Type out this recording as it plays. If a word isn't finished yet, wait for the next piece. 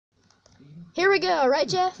Here we go, right,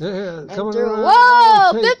 Jeff? Yeah, coming through.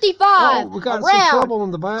 around. Whoa, 55. Oh, we got around. some trouble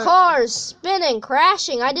in the back. Cars spinning,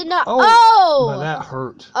 crashing. I did not. But that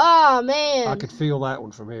hurt. Oh, man. I could feel that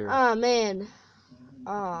one from here. Oh, man.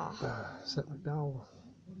 Oh. Is that McDowell?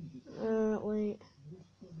 Wait.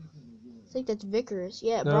 I think that's Vickers.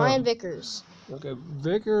 Yeah, no. Brian Vickers. Okay,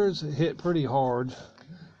 Vickers hit pretty hard.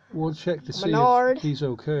 We'll check to see Menard. if he's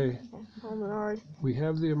okay. Oh, Menard. We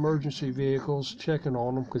have the emergency vehicles checking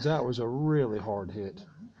on him because that was a really hard hit.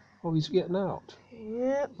 Oh, he's getting out.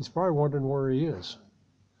 Yep. He's probably wondering where he is.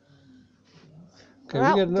 Okay,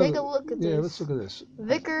 well, we got another. Take a look at this. Yeah, let's look at this.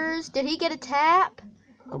 Vickers, did he get a tap?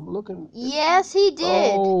 I'm looking. Yes, he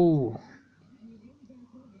did. Oh,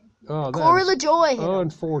 Corey LaJoy hit him.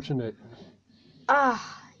 Unfortunate.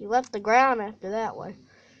 He left the ground after that one.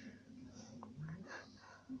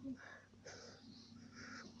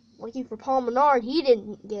 Lucky for Paul Menard, he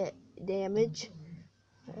didn't get damage.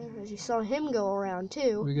 As you saw him go around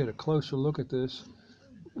too. We get a closer look at this.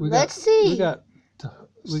 Let's see. We got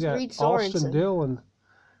Reed Austin Sorensen. Dillon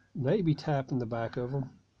maybe tapping the back of him.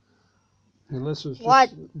 Unless it's What?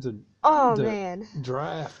 just the man.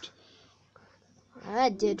 draft.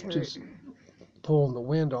 That did hurt. Just pulling the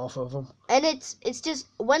wind off of them. And it's just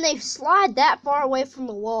when they slide that far away from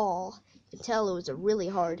the wall, you can tell it was a really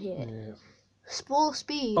hard hit. Yeah. Full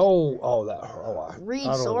speed. Reed Sorensen.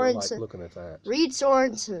 Really like looking at that. Reed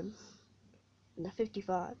Sorensen. In the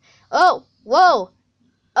 55. Oh, whoa.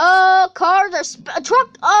 Oh, cars are a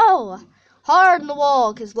truck. Oh, hard in the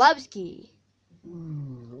wall, Kozlowski.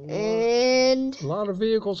 And a lot of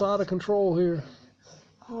vehicles out of control here.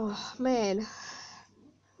 Oh man,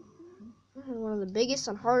 one of the biggest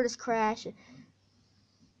and hardest crashes.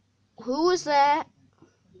 Who was that?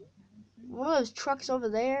 One of those trucks over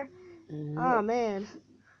there. Yep. Oh man.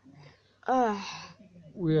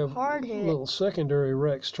 We have hard hit. Little secondary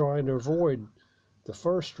wrecks trying to avoid the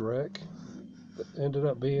first wreck. That ended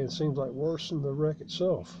up being, seems like, worse than the wreck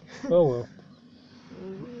itself. Oh well.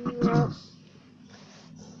 Well,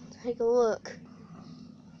 take a look.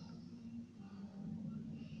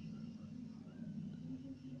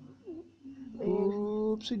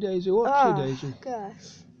 Oopsie daisy, whoopsie daisy.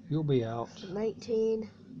 Gosh. You'll be out. 19.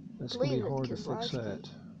 That's going to be hard to fix that.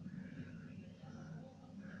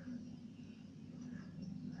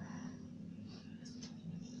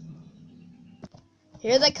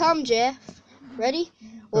 Here they come, Jeff. Ready?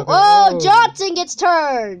 Okay. Oh, Johnson gets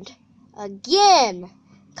turned. Again.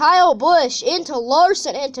 Kyle Busch into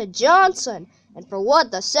Larson into Johnson. And for what,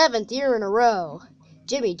 the 7th year in a row,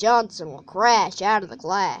 Jimmy Johnson will crash out of the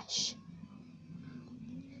clash.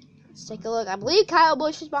 Let's take a look. I believe Kyle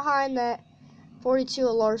Busch is behind that 42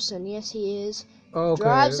 of Larson. Yes, he is. Okay.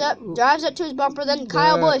 Drives up to his bumper. Then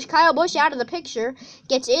Kyle Busch out of the picture,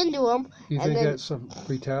 gets into him. You think that's some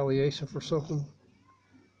retaliation for something?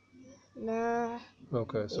 Nah.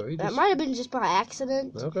 Okay, so he that might have been just by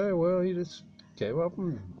accident. Okay, well, he just came up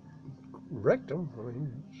and wrecked him.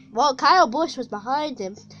 Well, Kyle Busch was behind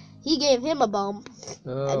him. He gave him a bump,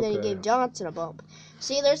 okay. And then he gave Johnson a bump.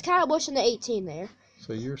 See, there's Kyle Busch in the 18 there.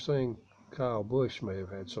 So you're saying Kyle Busch may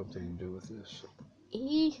have had something to do with this?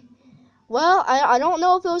 Well, I don't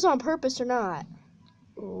know if it was on purpose or not.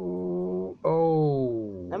 Oh.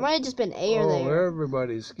 That might have just been air there.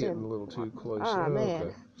 Everybody's getting a little too close. Oh, man.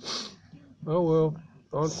 Okay. Oh, well,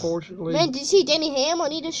 unfortunately. Man, did you see Denny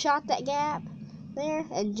Hamlin? He just shot that gap there.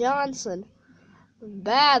 And Johnson.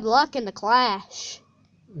 Bad luck in the clash.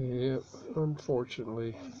 Yep,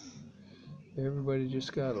 unfortunately. Everybody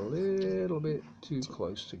just got a little bit too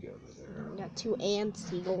close together there. Got too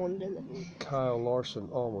antsy going to the... Kyle Larson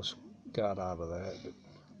almost got out of that, but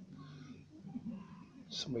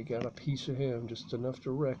somebody got a piece of him, just enough to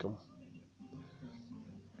wreck him.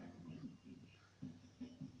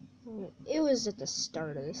 It was at the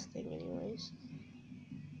start of this thing anyways.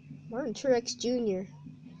 Martin Truex Jr.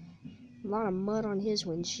 A lot of mud on his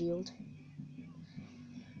windshield.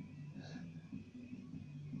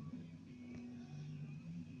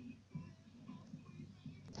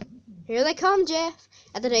 Here they come, Jeff,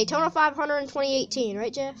 at the Daytona 500 in 2018,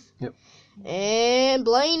 right, Jeff? Yep. And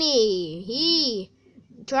Blaney, he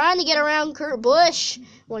trying to get around Kurt Busch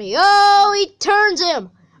when he turns him.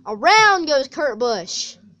 Around goes Kurt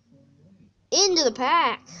Busch. Into the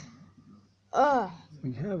pack.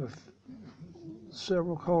 We have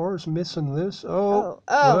several cars missing this. Well,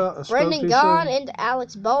 Brendan Gaughan into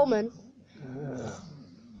Alex Bowman.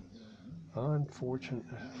 Unfortunate.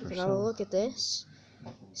 Look at this.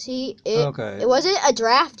 See, okay. Was it a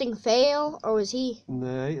drafting fail, or was he?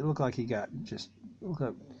 No, it looked like he got looked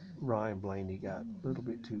like Ryan Blaney got a little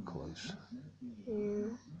bit too close. Yeah.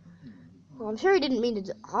 Well, I'm sure he didn't mean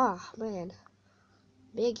to. Man.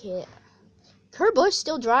 Big hit. Kurt Busch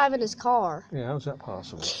still driving his car. Yeah, how's that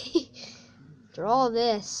possible? After all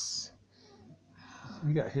this.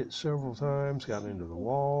 He got hit several times, got into the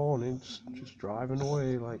wall, and then just driving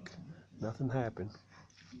away like nothing happened.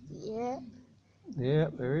 Yeah.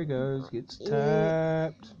 Yep, there he goes. Gets Yeah.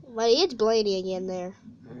 tapped. But it's Blaney again there.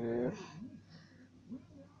 Yeah.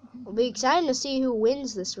 It'll be exciting to see who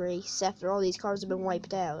wins this race after all these cars have been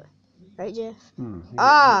wiped out. Right, Jeff?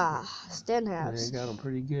 Stenhouse. Yeah, he got him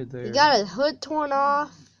pretty good there. He got his hood torn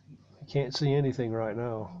off. He can't see anything right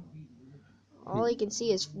now. All he can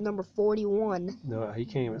see is number 41. No, he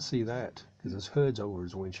can't even see that because his hood's over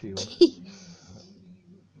his windshield.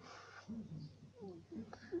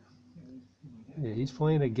 Yeah, he's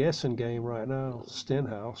playing a guessing game right now,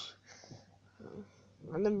 Stenhouse.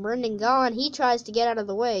 And then Brendan Gaughan, he tries to get out of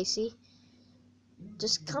the way, see?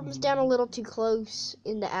 Just comes down a little too close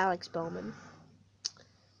into Alex Bowman.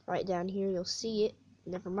 Right down here, you'll see it.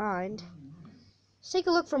 Never mind. Let's take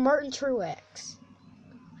a look for Martin Truex.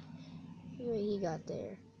 See what he got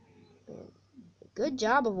there. Man, good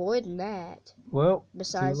job avoiding that. Well,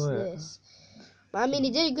 besides this. But, I mean, he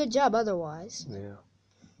did a good job otherwise. Yeah.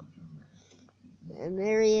 And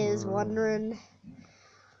there he is, wondering.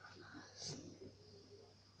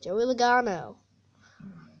 Joey Logano.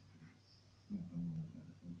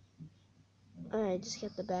 Alright, just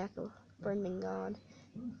get the back of Brendan Gaughan.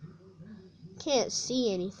 Can't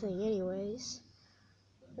see anything anyways.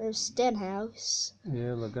 There's Stenhouse.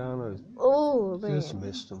 Yeah, Logano just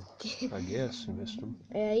missed him. I guess he missed him.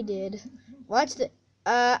 Yeah, he did. Watch the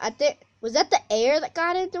I think was that the air that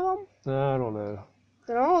got into him? I don't know.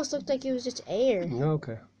 It almost looked like it was just air.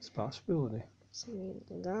 Okay, it's a possibility.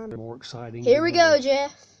 More exciting. Here we go,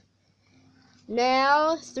 Jeff.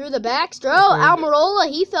 Now through the backstroke. Almirola,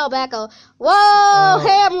 he fell back. Whoa,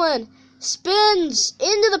 Hamlin spins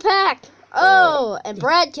into the pack. And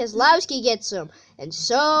Brad Keselowski gets him. And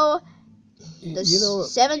so, the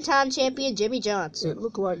 7-time champion Jimmy Johnson. It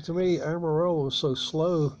looked like to me Almirola was so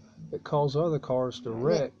slow it caused other cars to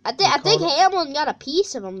wreck. I think Hamlin got a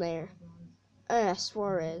piece of him there.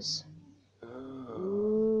 Suarez.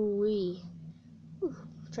 Ooh-wee.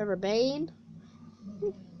 Trevor Bayne.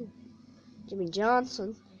 Jimmy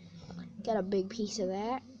Johnson. Got a big piece of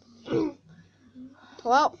that.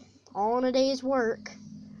 Well, all in a day's work.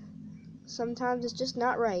 Sometimes it's just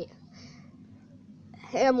not right.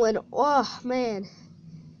 Hamlin, oh man.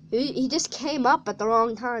 He just came up at the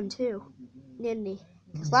wrong time too, didn't he?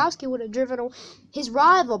 Keselowski would have driven away. His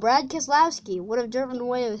rival, Brad Keselowski, would have driven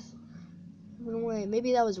away.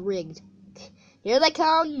 Maybe that was rigged. Here they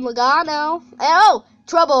come, Logano. Oh,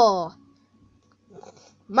 trouble.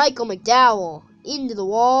 Michael McDowell into the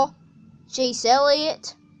wall. Chase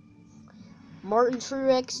Elliott. Martin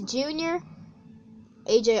Truex Jr.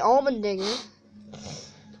 AJ Allmendinger.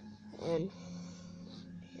 And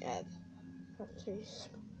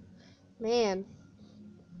man,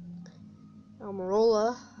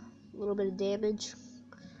 Almirola, a little bit of damage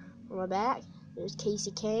on my back. There's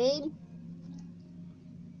Casey Kane.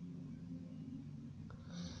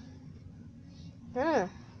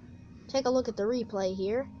 Take a look at the replay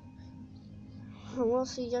here, and we'll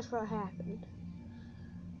see just what happened.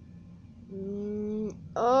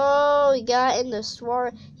 He got into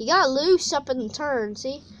Suarez. He got loose up in the turn,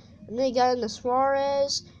 see? And then he got into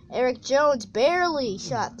Suarez. Eric Jones barely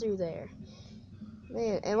shot through there.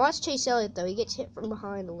 Man, and watch Chase Elliott, though. He gets hit from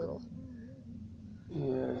behind a little.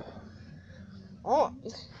 Yeah.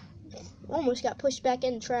 Almost got pushed back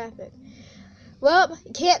into traffic. Well,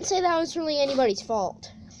 can't say that was really anybody's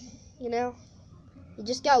fault. You know? He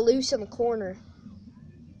just got loose in the corner.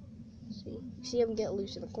 See him get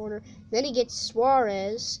loose in the corner. Then he gets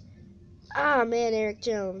Suarez. Man, Eric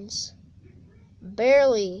Jones.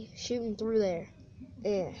 Barely shooting through there.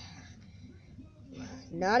 Yeah.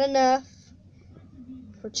 Not enough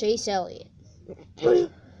for Chase Elliott. I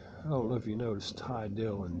don't know if you noticed, Ty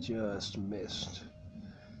Dillon just missed.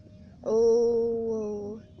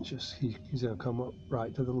 Oh. He's going to come up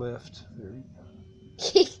right to the left. There you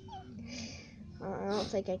go. I don't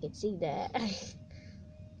think I could see that. I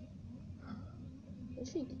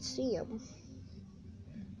wish you could see him.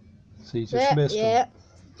 See, he just missed him.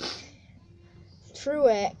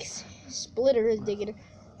 Truex. Splitter is digging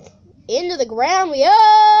into the ground.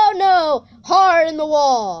 Oh no! Hard in the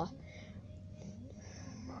wall.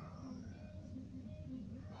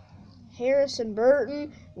 Harrison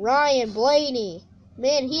Burton, Ryan Blaney.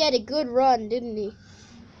 Man, he had a good run, didn't he?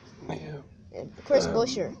 Yeah. And Chris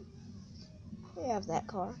Buescher. We have that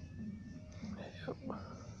car.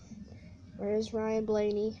 Where's Ryan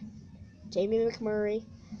Blaney? Jamie McMurray.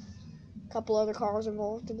 A couple other cars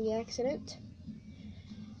involved in the accident.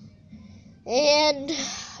 And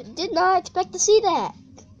did not expect to see that.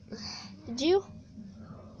 Did you?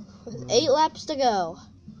 With 8 laps to go.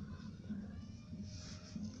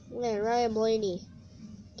 Yeah, Ryan Blaney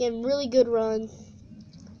getting really good run.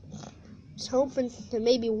 Just hoping to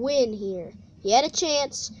maybe win here. He had a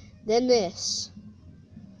chance. Then this.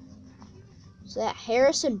 So that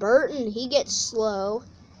Harrison Burton, he gets slow.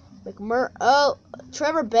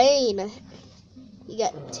 Trevor Bayne, he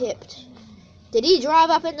got tipped. Did he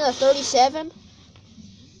drive up into the 37?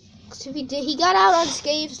 'Cause if he did, he got out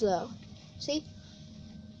unscathed though. See?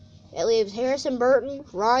 That leaves Harrison Burton,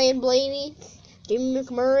 Ryan Blaney, Jimmy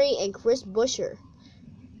McMurray, and Chris Buescher.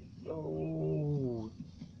 Oh,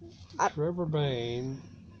 Trevor Bayne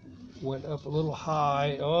went up a little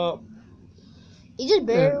high. Oh, he just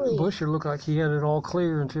barely. Buescher looked like he had it all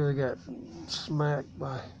clear until he got smacked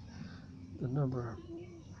by the number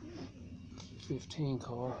 15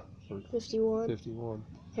 car. 51.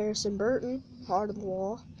 Harrison Burton, hard on the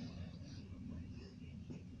wall.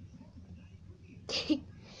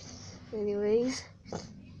 Anyways,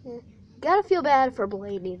 gotta feel bad for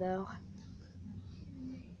Blaney though.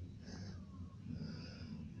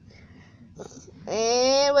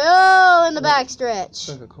 And in the backstretch.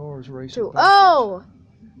 Like a car's racing. Oh,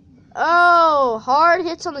 hard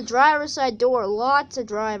hits on the driver's side door. Lots of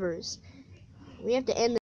drivers. We have to end